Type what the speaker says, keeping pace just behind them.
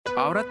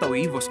Ahora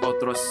te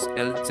vosotros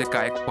el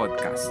Zecaic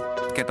Podcast,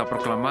 que te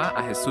proclama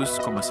a Jesús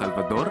como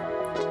Salvador,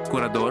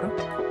 Curador,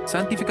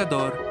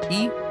 Santificador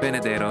y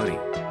Benedictor.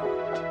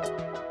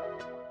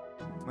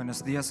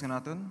 Buenos dias nga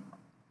natin,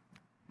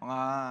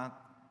 mga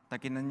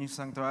takinan niyo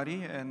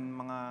sanctuary and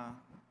mga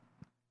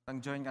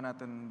tang-join ka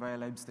natin via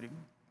live stream.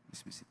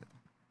 Please visit it.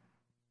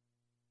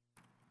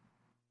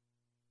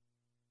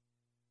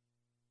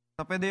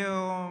 Ta pwede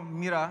yung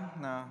mira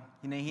na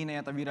hinahinay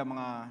at tabira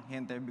mga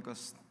gente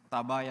because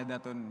tabaya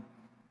daton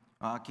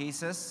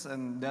cases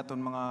and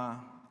daton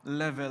mga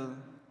level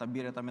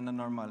tabira tamin na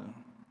normal.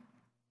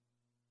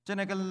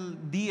 Chenekal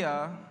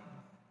dia,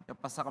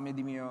 pasa kami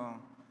di miyo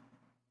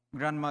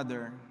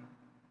grandmother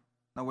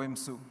na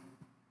Wemsu.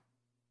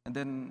 And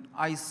then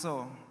I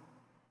saw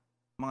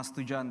mga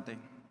estudyante.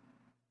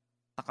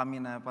 Ta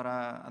kami na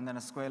para anda na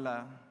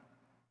eskwela.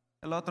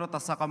 El otro ta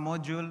saka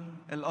module,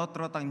 el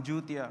otro tang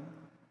duty.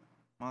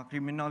 Mga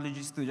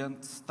criminology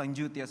students tang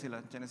duty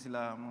sila. Tiyan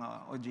sila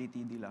mga OJT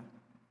dila.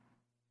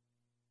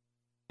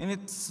 And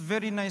it's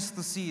very nice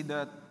to see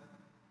that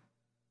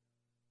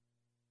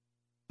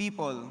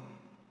people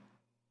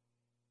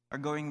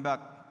are going back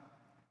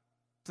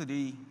to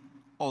the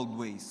old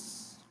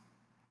ways.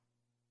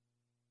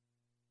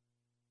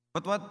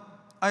 But what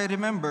I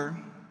remember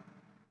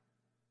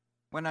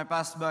when I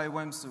passed by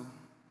Wemsu,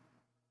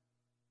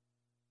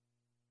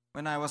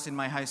 when I was in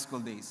my high school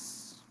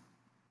days,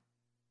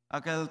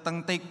 akal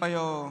tang take pa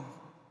yo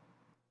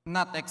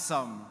NAT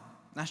exam,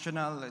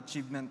 National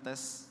Achievement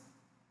Test.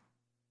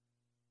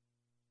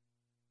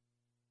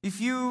 If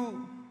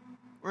you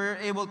were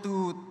able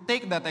to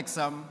take that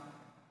exam,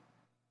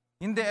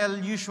 hindi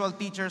usual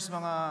teachers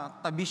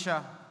mga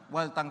tabisya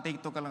while tang take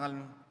to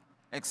kalangal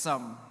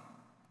exam.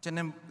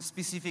 Tiyan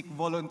specific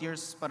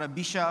volunteers para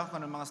bisya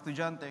kanon mga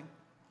estudyante.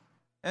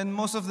 And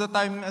most of the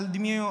time,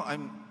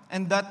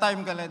 and that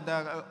time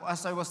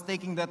as I was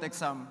taking that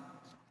exam,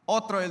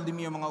 otro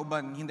mga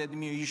uban, hindi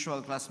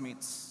usual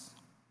classmates.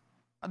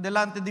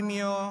 Adelante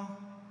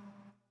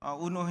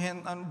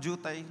unuhen ang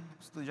jutay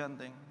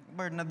estudyante.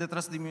 But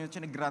nadetras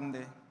tiyan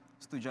grande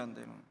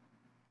estudyante.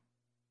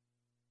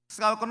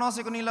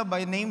 Konose ko nila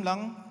by name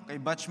lang, kay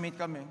batchmate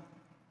kami.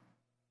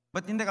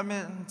 But hindi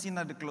kami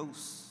sinad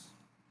close.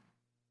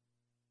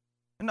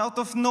 And out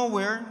of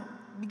nowhere,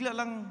 bigla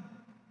lang,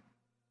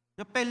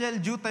 yapel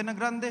jutay na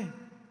grande.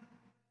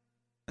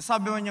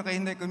 Sabi mo niyo kay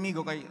hindi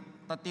kumigo, kay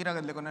tatira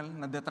gadli ko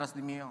na detras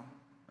di miyo.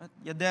 At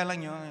yadea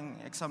lang yun, yung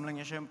exam lang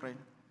niya syempre.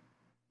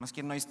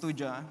 Maski no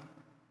estudya,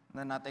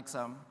 na not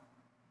exam.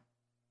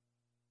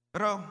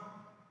 Pero,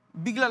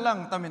 bigla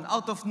lang, tamin,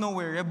 out of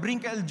nowhere, bring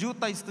ka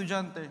jutay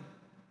estudyante.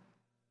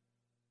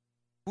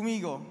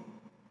 Pumigo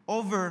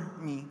over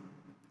me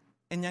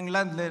and yung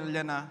landler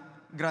niya na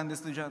grande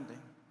estudyante.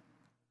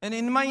 And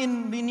in my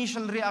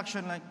initial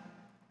reaction, like,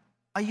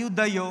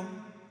 ayudayo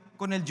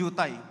con el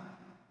jutay.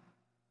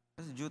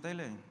 Kasi jutay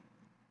lang.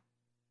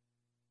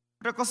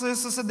 Pero kasi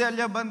sa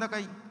delya banda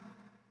kay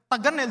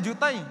tagan el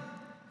jutay.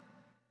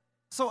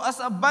 So as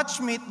a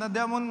batchmate na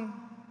demon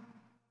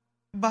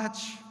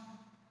batch,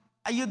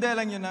 ayuda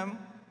lang yun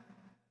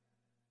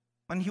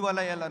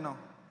manhiwalay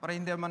para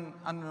hindi man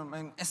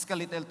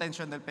escalate el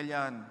tension del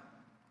pelyahan.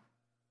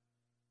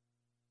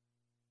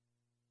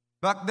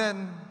 Back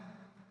then,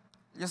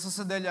 yaso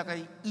sa delya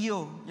kay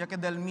iyo,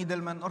 yakadal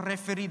middleman or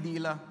referee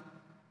dila.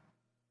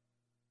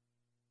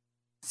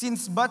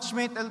 Since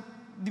batchmate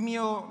di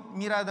miyo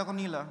mirada ko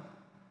nila,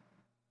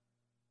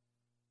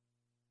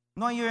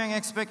 no yung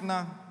expect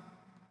na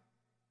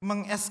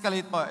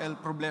mang-escalate pa el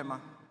problema.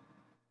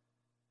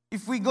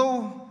 If we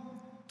go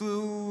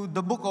to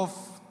the book of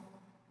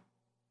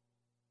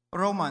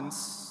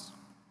Romans,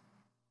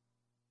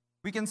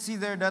 we can see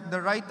there that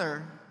the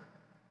writer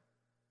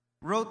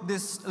wrote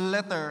this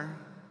letter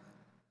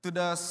to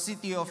the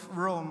city of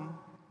Rome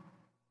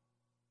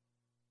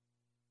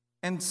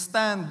and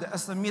stand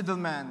as a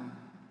middleman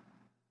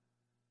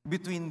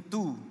between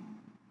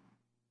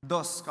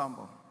dos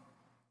campo.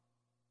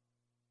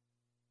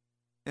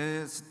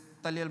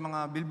 Talial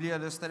mga Biblia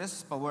de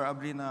ustedes, power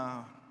abri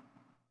na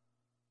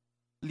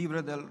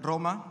Libro del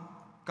Roma,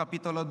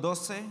 capítulo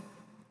 12,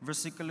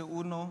 versículo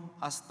 1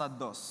 hasta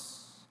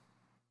 2.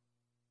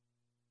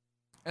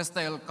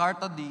 Esta es la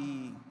carta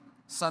de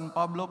San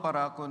Pablo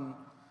para con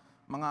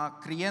mga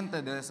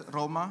creyente de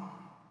Roma,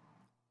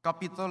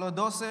 capítulo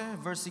 12,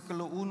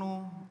 versículo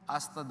 1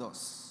 hasta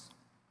 2.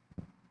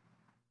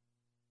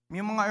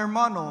 Mi mga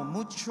hermano,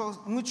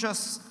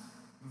 muchas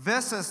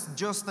veces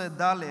Dios te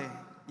dale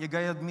y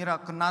gayad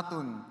mira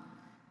kanatun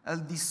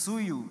el di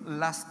suyo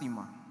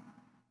lástima.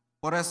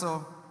 Por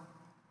eso,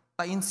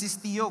 ta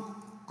insistió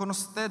con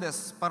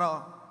ustedes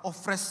para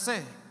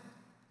ofrecer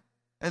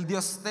el de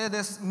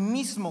ustedes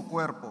mismo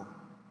cuerpo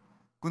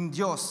con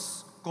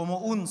Dios como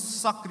un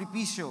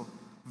sacrificio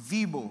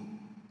vivo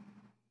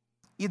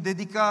y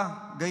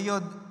dedica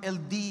gayod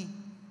el de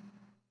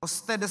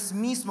ustedes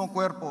mismo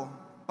cuerpo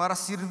para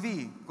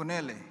servir con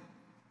Él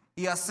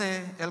y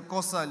hacer el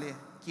cosa le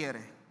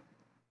quiere.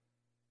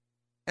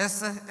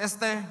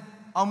 Este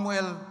amo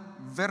el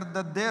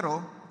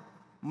verdadero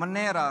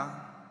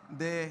manera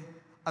de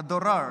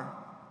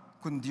adorar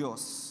con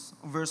Dios.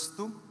 Verse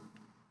 2.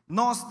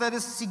 No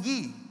ustedes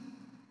seguí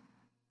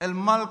el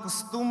mal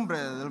costumbre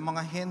del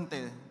mga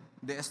gente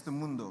de este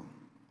mundo,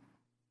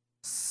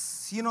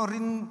 sino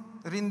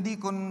rindí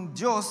con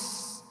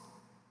Dios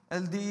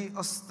el de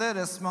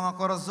ustedes mga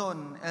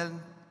corazón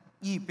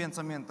y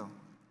pensamiento,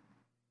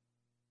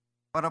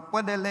 para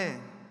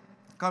poderle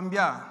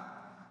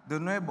cambiar de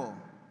nuevo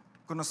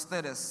con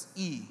ustedes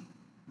y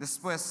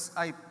después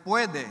ahí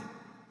puede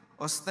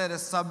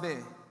ustedes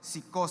saber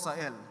si cosa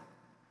él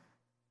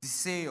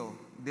deseo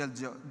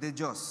de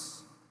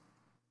Dios.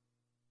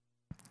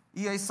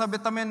 Y ahí sabe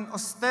también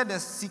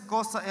ustedes si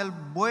cosa el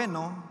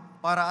bueno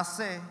para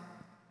hacer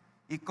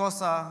y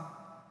cosa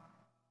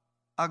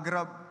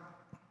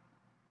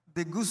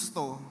de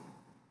gusto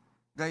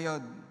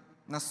gayod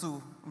na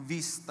su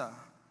vista.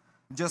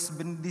 Dios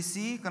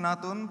bendice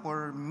kanaton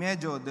por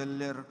medio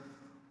del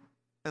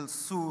el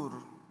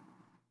sur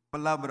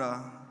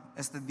palabra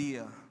este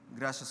día.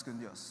 Gracias con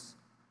Dios.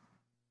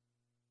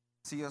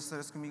 Sigue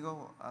ustedes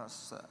conmigo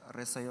as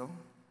resayo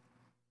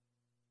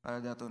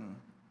para daton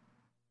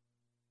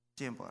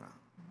tiempo.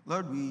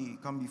 Lord, we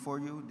come before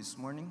you this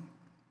morning.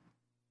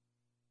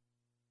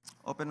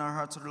 Open our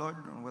hearts, Lord,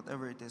 on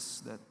whatever it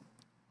is that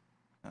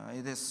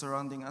it is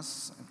surrounding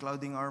us and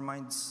clouding our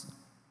minds.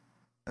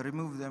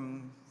 Remove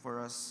them for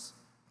us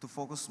to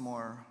focus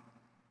more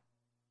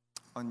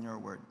on your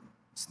word.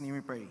 In His name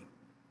we pray.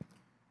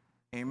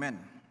 Amen.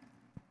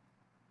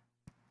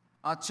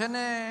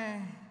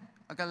 Tiene,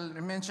 akal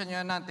mention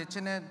niya natin,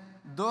 tiene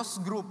dos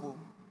grupo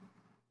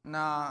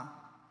na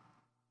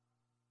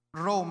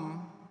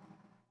Rome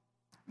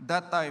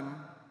that time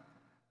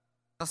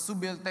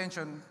subil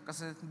tension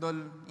kasi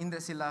hindi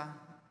sila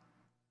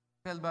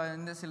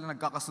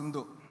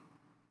nagkakasundo.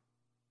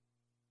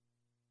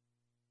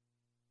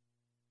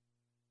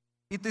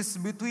 It is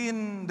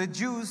between the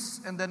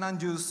Jews and the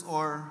non-Jews,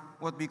 or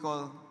what we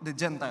call the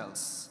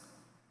Gentiles.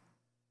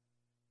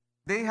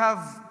 They have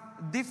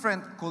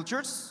different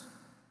cultures,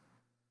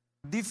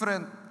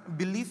 different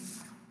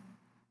belief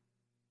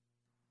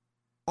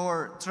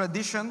or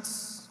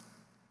traditions,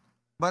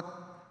 but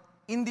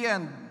in the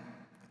end,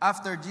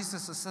 after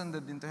Jesus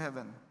ascended into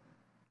heaven,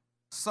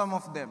 some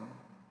of them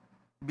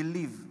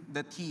believed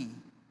that He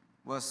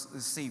was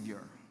the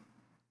Savior.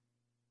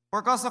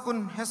 Por causa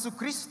kung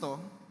Jesucristo,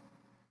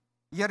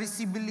 ya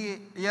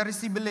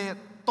recibile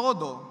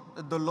todo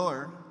el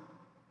dolor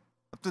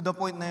to the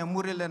point na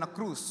murile na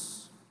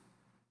cruz.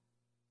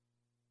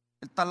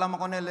 Talama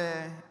con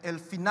el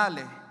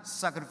finale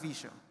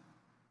sacrificio.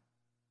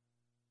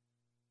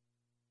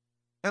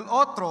 El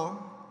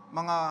otro,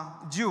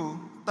 mga Jew,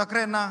 ta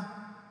cree na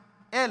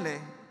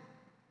Ele,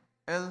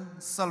 el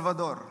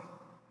Salvador.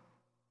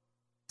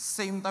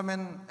 Same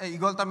tamen,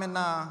 igual tamen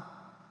na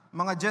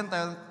mga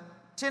Gentile,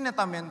 tiene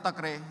tamen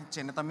takre,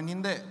 tiene tamen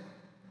hindi.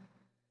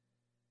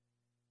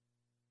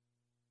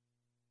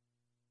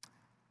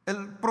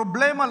 El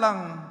problema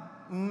lang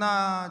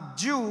na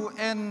Jew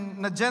and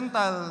na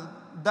Gentile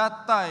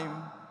that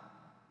time,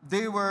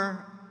 they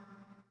were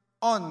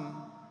on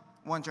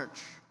one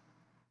church.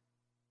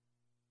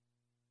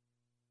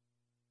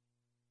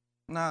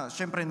 Na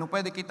syempre no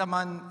pwede kita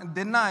man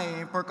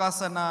deny por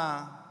causa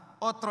na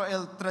otro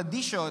el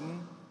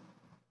tradition,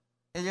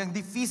 yung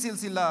difícil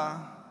sila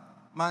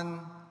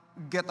man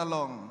get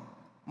along,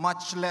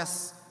 much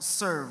less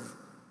serve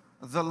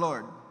the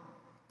Lord.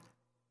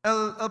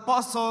 El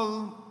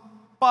Apostle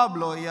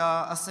Pablo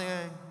ya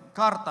hace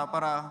carta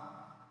para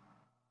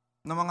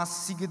ng mga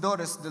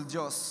seguidores del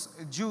Diyos,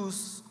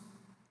 Jews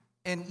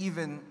and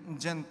even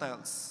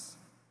Gentiles.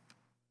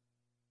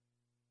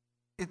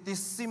 It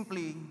is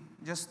simply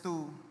just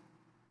to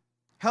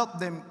help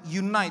them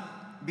unite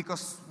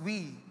because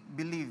we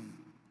believe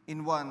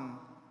in one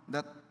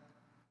that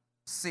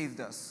saved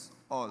us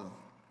all.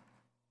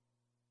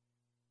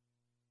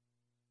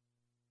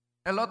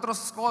 El otro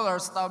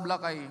scholars tabla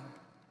kay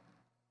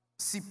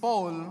si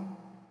Paul,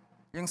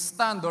 yung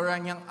stand or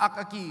yung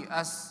akaki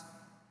as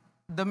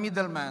the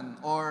middleman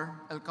or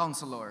el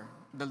counselor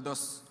del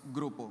dos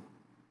grupo.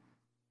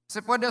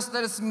 Se puede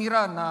ustedes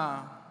mirar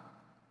na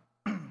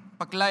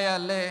paglaya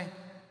le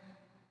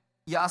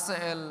yaasa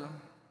el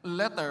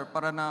letter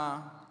para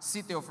na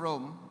city of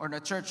Rome or na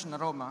church na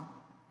Roma,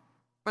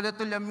 pwede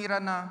tulya mira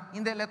na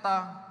hindi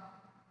leta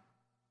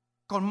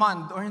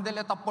command or hindi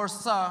leta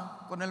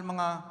porsa con el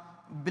mga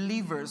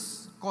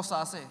believers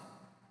cosa ase,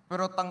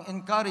 pero tang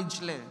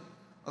encourage le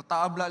o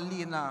taabla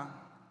li na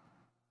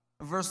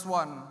verse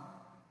 1,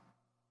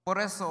 por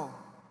eso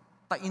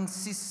ta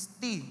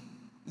insisti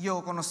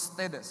yo con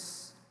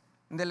ustedes,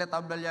 hindi leta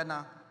habla liya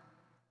na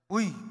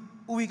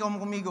uwi ka mo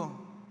kumigo,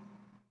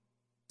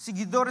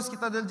 seguidores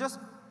kita del Diyos,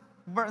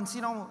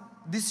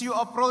 this you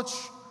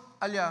approach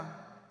alya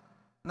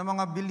ng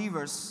mga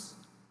believers,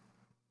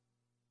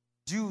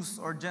 Jews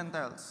or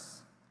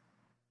Gentiles,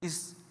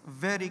 is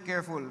very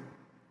careful.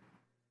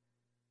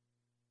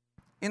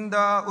 In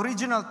the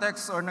original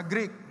text or na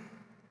Greek,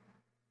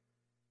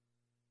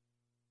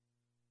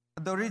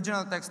 the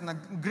original text na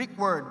Greek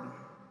word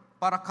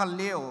para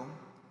kaleo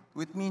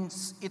it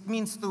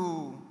means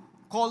to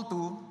call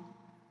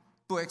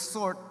to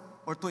exhort,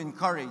 or to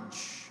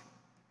encourage.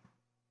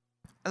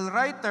 El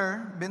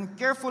writer, ben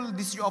careful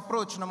this yung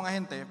approach ng mga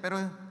hente,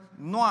 pero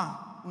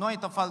no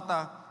ita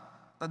falta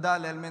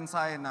tadale el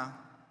mensahe na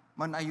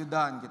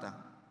manayudahan kita.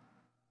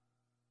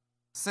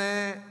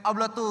 Se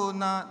habla tu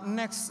na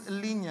next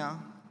linya,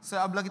 se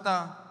habla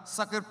kita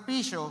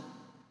sakripisyo,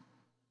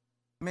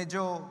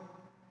 medyo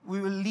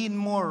we will lean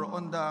more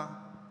on the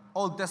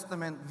Old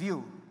Testament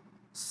view,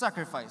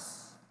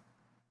 sacrifice.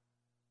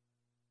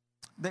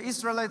 The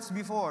Israelites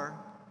before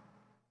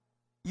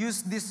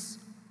used these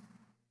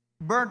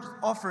burnt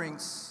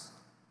offerings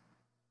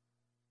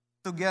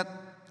to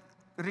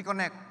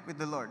reconnect with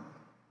the Lord,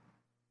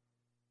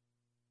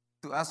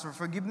 to ask for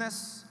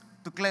forgiveness,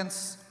 to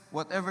cleanse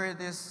whatever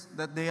it is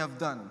that they have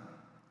done.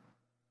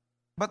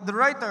 But the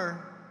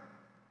writer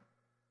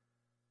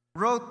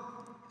wrote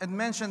and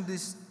mentioned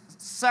this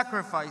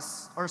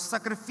sacrifice, or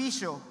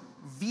sacrificio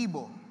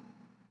vivo,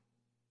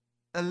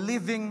 a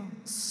living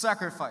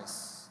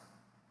sacrifice.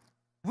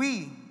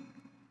 We,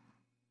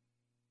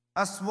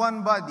 as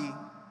one body,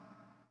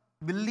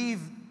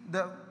 believe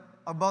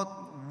about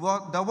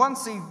what the one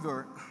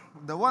Savior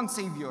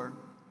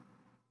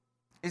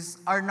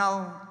are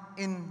now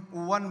in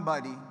one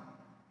body,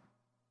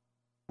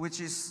 which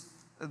is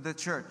the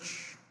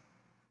church.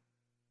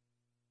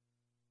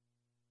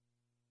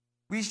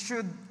 We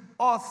should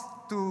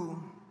ought to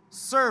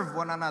serve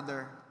one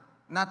another,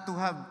 not to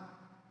have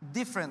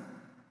different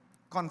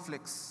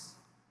conflicts.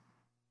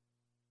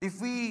 If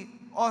we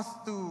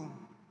ought to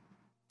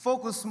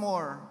focus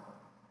more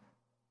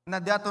na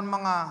diaton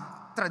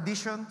mga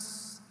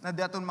traditions, na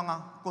diaton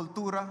mga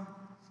kultura,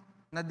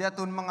 na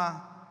diaton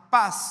mga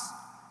past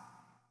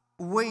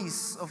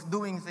ways of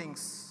doing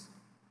things,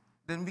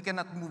 then we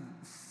cannot move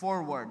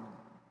forward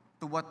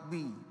to what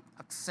we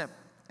accept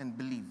and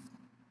believe.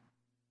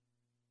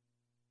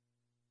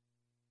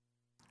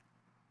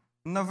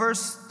 Na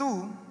verse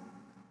 2,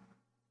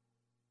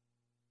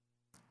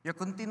 ya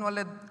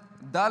continuale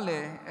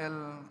dale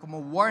el como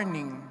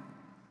warning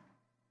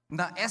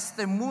na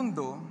este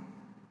mundo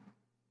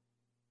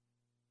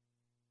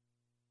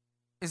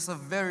is a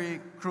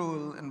very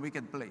cruel and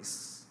wicked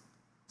place.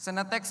 Sa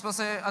na text pa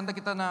sa anda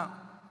kita na,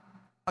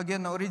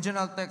 again, na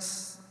original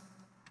text,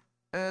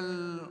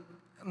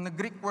 na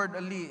Greek word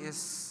ali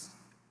is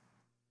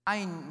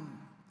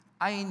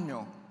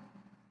aino,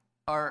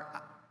 or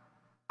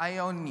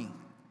aioni,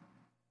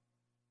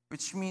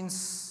 which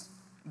means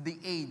the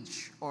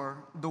age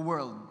or the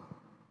world.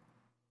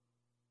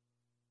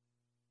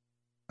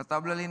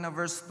 Natablali na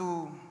verse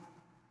 2,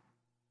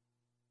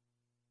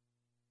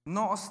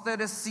 no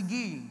ustedes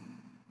sigui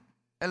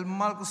el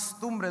mal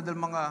costumbre del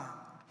mga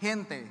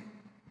gente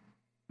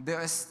de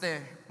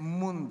este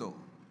mundo.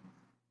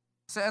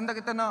 Sa anda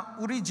kita na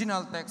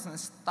original text na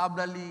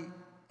tablali,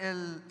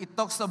 it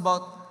talks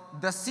about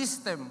the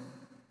system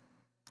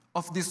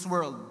of this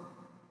world.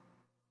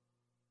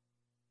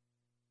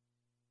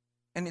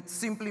 And it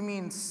simply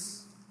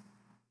means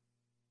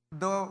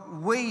the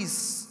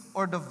ways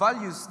or the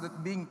values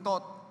that being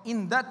taught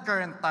in that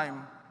current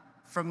time,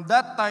 from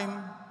that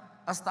time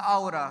hasta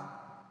ahora,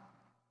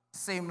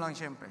 same lang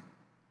syempre.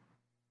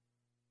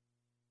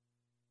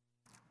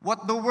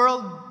 What the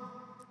world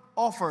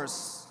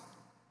offers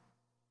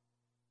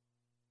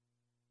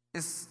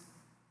is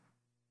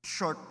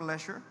short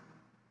pleasure,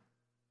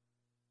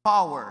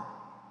 power,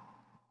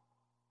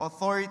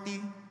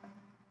 authority,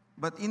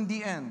 but in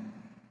the end,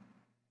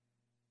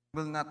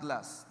 will not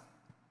last.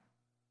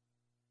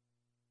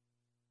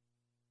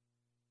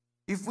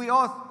 If we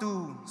ought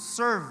to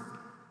serve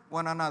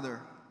one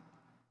another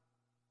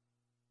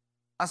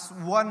as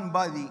one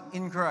body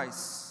in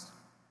Christ,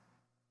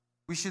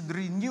 we should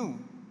renew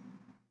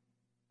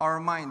our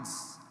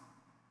minds,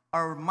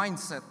 our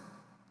mindset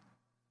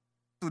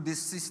to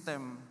this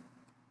system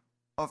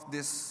of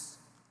this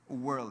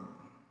world.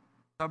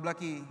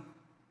 Tablaki,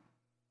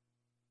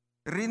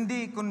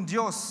 rindi con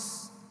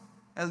Dios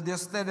el de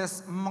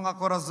ustedes mga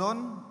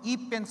corazón y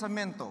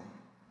pensamiento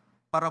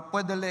para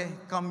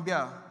poderle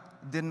cambiar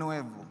de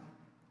nuevo.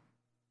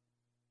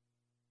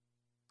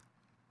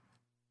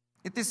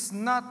 It is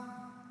not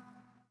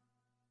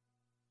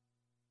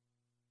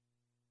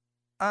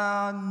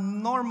a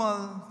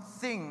normal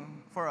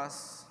thing for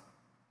us.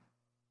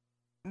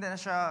 Hindi na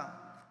siya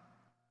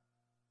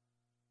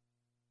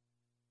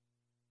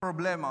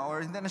problema,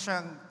 or hindi na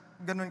siya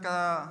ganun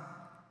ka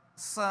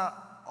sa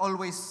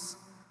always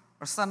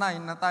or sanay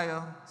na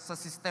tayo sa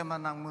sistema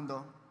ng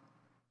mundo.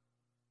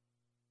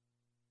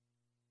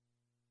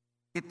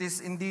 It is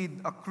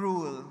indeed a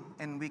cruel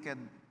and wicked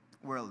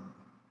world.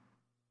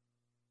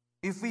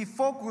 If we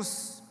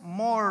focus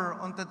more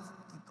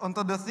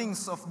onto the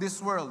things of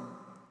this world,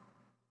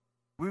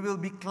 we will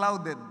be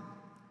clouded,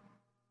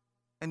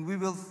 and we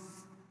will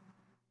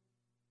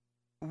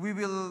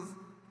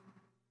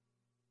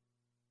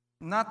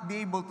not be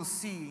able to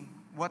see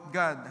what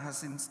God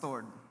has in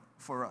store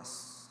for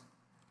us.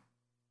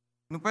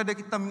 No pwede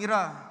kita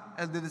mira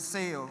el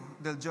deseo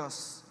del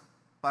Diyos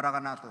para ka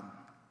natin.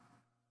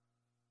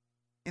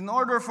 in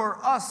order for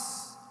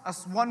us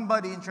as one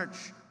body in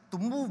church to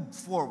move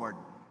forward,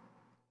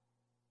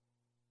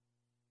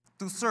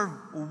 to serve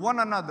one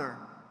another,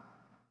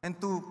 and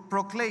to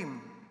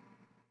proclaim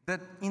that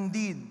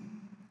indeed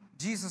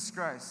Jesus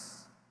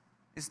Christ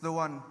is the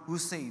one who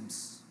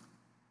saves,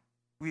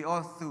 we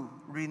ought to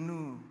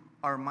renew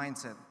our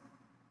mindset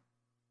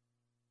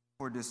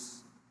for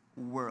this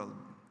world.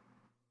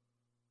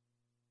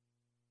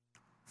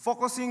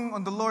 Focusing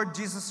on the Lord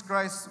Jesus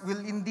Christ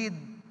will indeed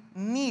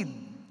need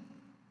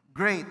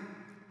great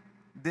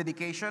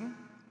dedication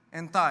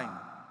and time.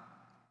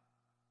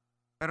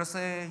 Pero sa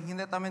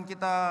hindi tamen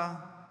kita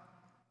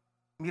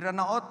mira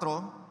na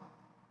otro,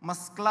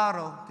 mas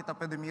klaro kita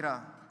pwede mira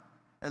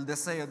el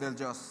deseo del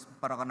Diyos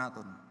para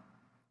kanaton.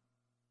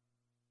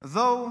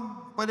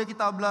 Though pwede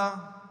kita habla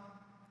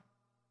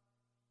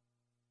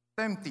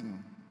tempting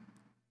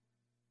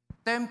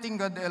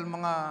God el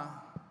mga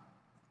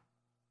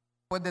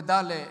pwede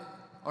dale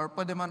or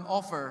pwede man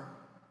offer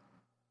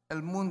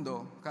el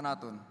mundo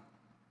kanaton.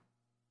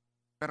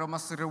 Pero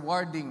mas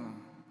rewarding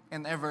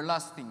and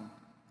everlasting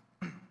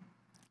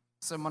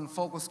sa man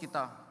focus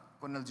kita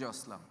kun el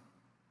Diyos lang.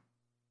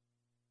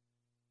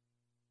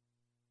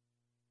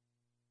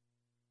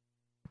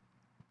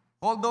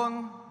 Hold on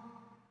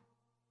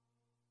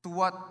to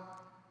what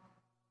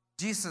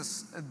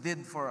Jesus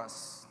did for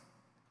us.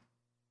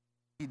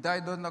 He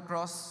died on the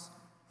cross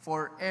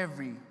for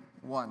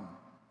everyone.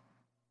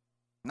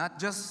 Not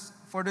just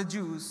for the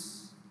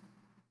Jews,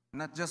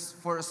 not just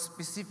for a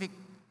specific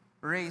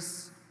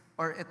race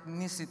or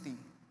ethnicity,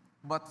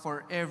 but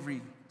for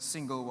every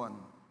single one.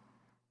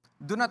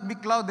 Do not be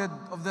clouded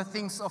of the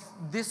things of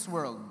this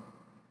world,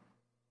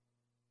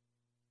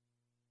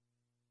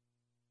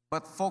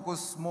 but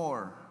focus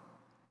more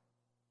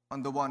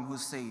on the one who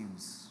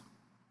saves.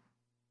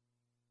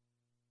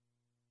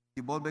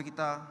 Ibolbe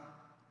kita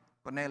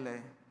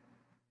ponele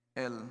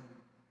el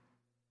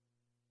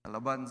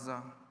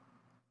alabanza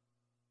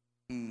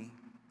y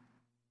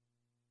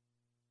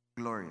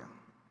gloria.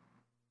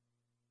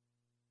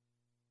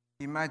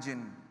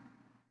 Imagine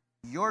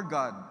your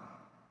God,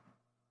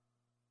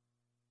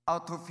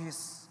 out of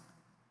his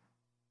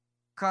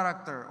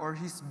character or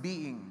his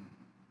being,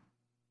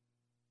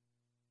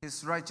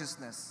 his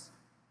righteousness,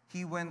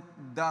 he went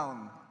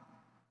down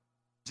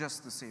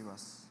just to save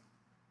us.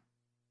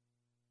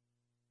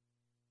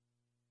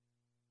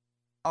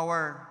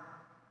 Our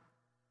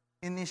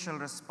initial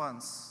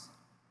response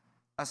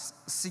as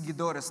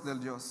seguidores del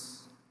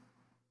Dios,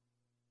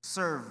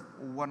 serve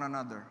one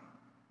another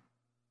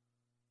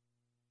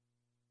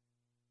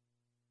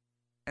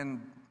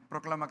and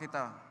proklama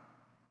kita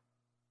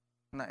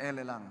na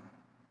Ele lang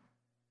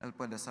el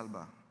puede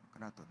salva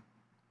kanaton.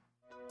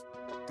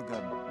 To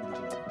God be the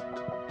glory.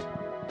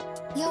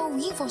 Y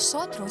oí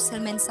vosotros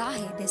el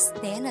mensaje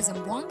desde la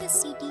Zamboanga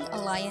City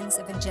Alliance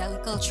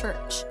Evangelical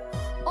Church.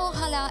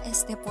 Ojalá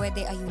este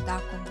puede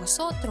ayudar con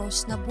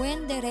vosotros na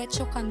buen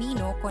derecho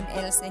camino con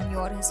el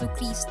Señor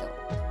Jesucristo.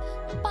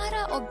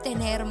 Para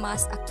obtener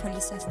más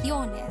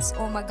actualizaciones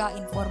o más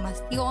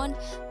información,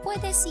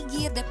 puede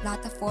seguir de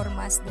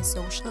plataformas de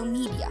social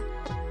media,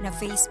 na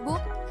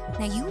Facebook,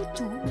 na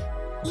YouTube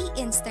y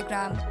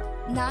Instagram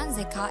na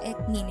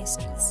Zekaek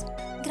Ministries.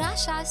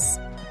 Gracias!